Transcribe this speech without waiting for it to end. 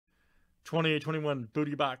2021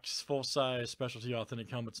 Booty Box Full Size Specialty Authentic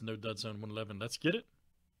Helmets, No Dud Zone 111. Let's get it.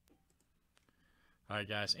 All right,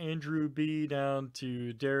 guys. Andrew B down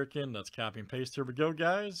to Derricken. Let's copy and paste. Here we go,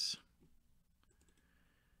 guys.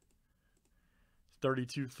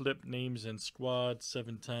 32 flip names and squad,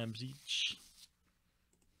 7 times each.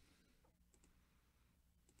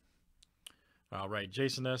 All right,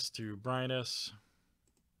 Jason S to Brian S.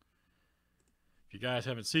 If you guys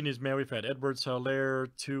haven't seen these, man, we've had Edwards, Hilaire,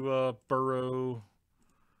 Tua, Burrow,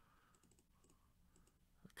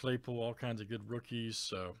 Claypool, all kinds of good rookies.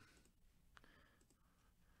 So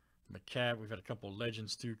McCabb, we've had a couple of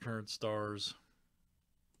legends too, current stars.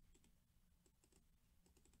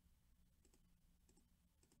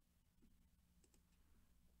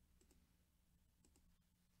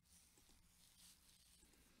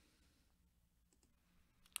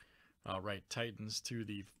 All right, Titans to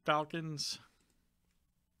the Falcons.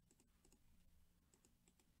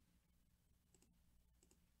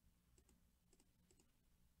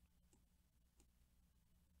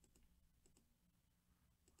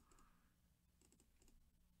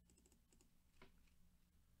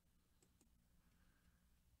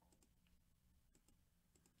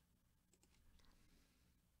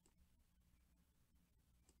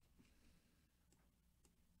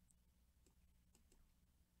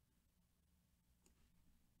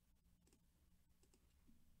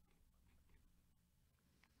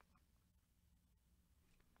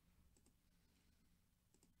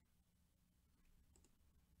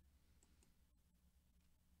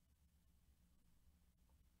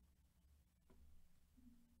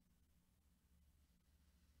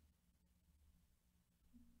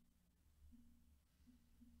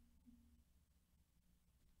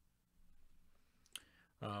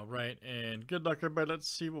 All right, and good luck, everybody. Let's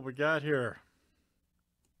see what we got here.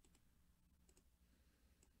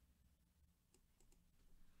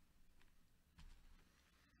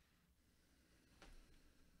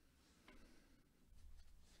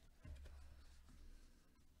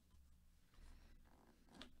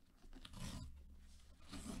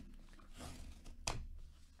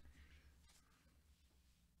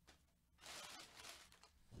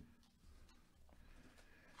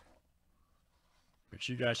 Make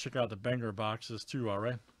sure you guys check out the banger boxes too, all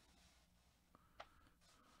right?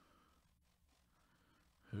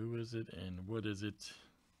 Who is it and what is it?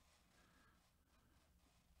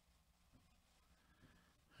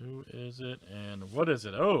 Who is it and what is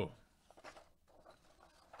it? Oh!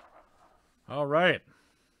 All right.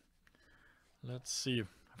 Let's see.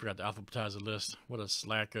 I forgot to alphabetize the list. What a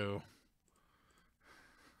slacko.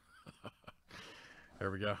 There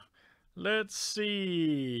we go. Let's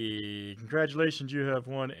see. Congratulations, you have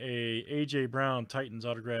won a A.J. Brown Titans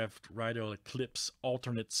autographed Rydell Eclipse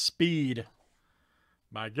alternate speed.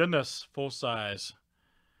 My goodness, full size.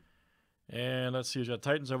 And let's see who's got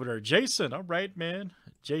Titans over there. Jason. All right, man.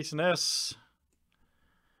 Jason S.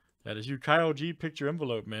 That is you, Kyle G. Picture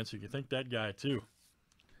envelope, man. So you can thank that guy too.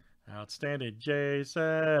 Outstanding,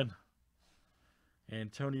 Jason.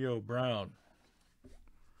 Antonio Brown.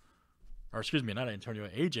 Or excuse me, not Antonio,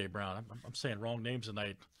 A.J. Brown. I'm saying wrong names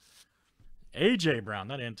tonight. A.J. Brown,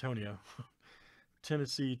 not Antonio.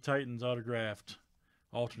 Tennessee Titans autographed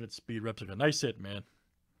alternate speed replica. Nice hit, man.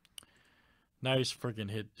 Nice freaking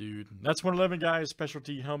hit, dude. That's 111, guys.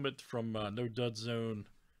 Specialty helmet from No Dud Zone.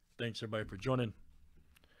 Thanks, everybody, for joining.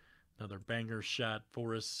 Another banger shot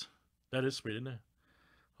for us. That is sweet, isn't it?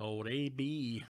 Old AB.